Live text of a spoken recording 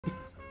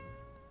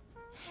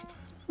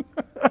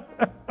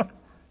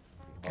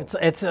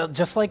It's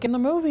just like in the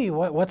movie.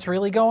 What's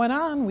really going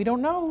on? We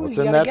don't know. What's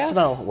in that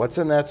snow? What's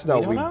in that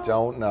snow? We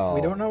don't know.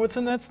 We don't know what's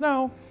in that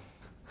snow.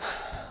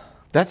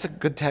 That's a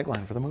good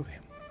tagline for the movie.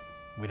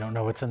 We don't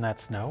know what's in that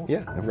snow?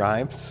 Yeah, it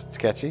rhymes. It's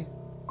catchy.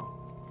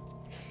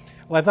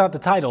 Well, I thought the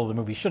title of the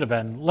movie should have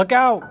been, Look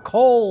Out,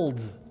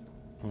 Colds.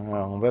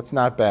 Well, that's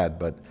not bad,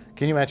 but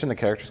can you imagine the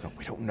characters going,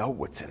 we don't know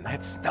what's in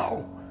that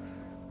snow?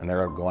 And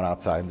they're going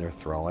outside and they're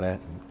throwing it.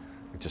 And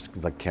it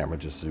just, like, camera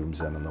just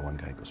zooms in and the one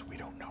guy goes, we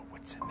don't know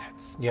what's in that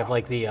snow. You have,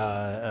 like,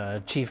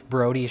 the Chief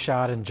Brody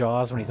shot in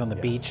Jaws when he's on the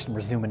beach and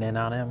we're zooming in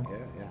on him. Yeah.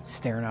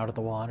 Staring out at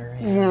the water.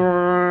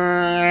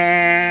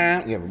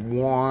 Yeah. Yeah.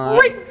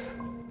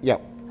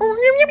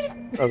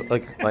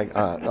 Like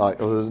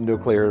those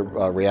nuclear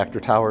reactor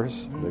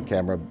towers. The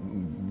camera,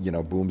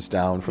 booms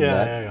down from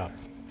that. Yeah.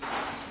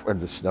 And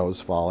the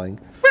snow's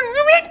falling.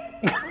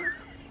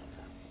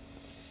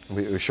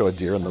 We show a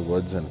deer in the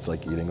woods and it's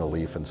like eating a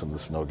leaf and some of the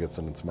snow gets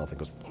in its mouth and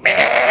goes,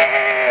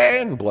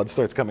 and blood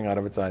starts coming out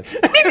of its eyes.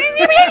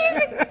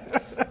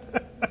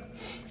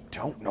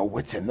 Don't know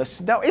what's in the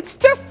snow. It's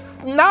just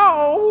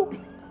snow.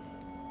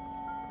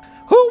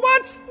 Who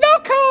wants snow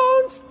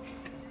cones?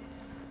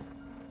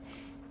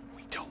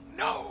 We don't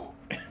know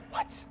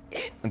what's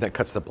in. And that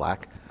cuts to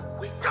black.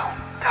 We don't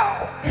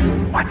know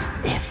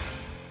what's in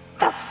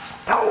the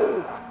snow.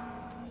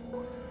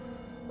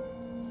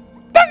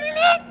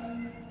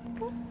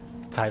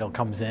 The title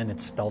comes in,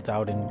 it's spelt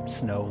out in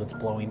snow that's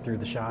blowing through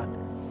the shot.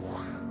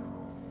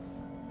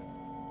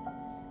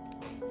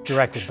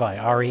 Directed by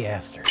Ari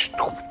Aster.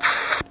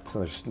 So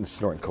they're just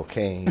snorting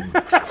cocaine.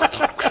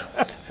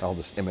 All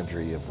this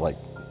imagery of like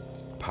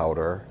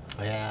powder.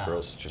 Yeah.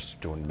 Girls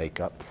just doing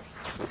makeup.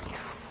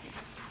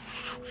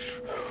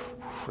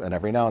 And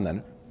every now and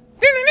then.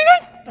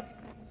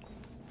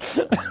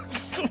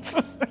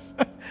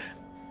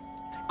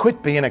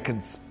 Quit being a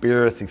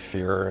conspiracy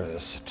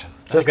theorist.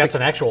 That's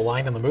an actual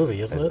line in the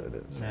movie, isn't it? It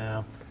is.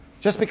 Yeah.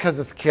 Just because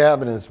this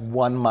cabin is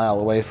 1 mile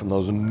away from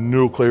those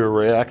nuclear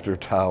reactor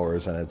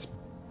towers and it's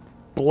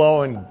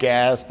blowing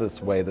gas this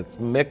way that's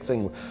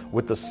mixing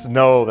with the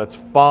snow that's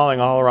falling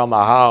all around the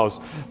house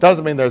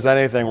doesn't mean there's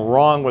anything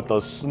wrong with the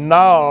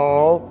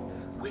snow.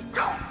 We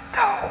don't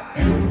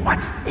know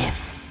what's in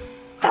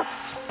the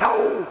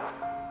snow.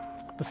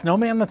 The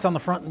snowman that's on the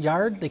front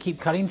yard, they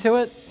keep cutting to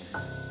it.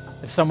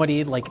 If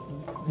somebody like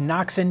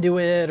knocks into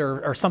it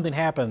or something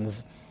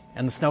happens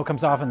and the snow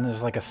comes off and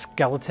there's like a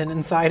skeleton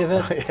inside of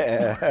it.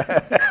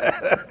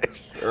 Yeah.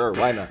 Sure,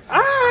 why not?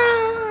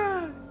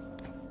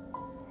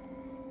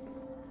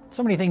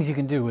 So many things you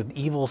can do with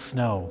evil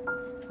snow.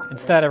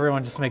 Instead,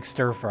 everyone just makes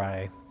stir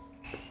fry.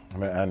 I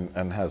mean,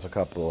 and has a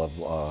couple of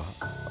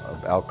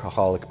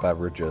alcoholic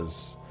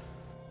beverages.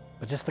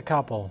 But just a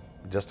couple.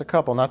 Just a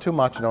couple, not too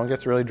much. No one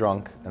gets really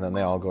drunk, and then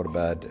they all go to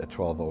bed at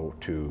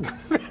 12:02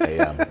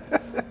 a.m.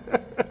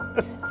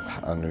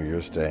 on New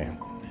Year's Day.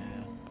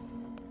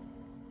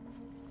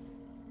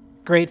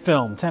 Great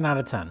film, 10 out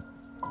of 10.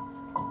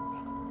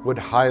 Would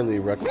highly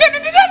recommend.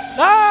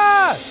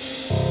 Ah!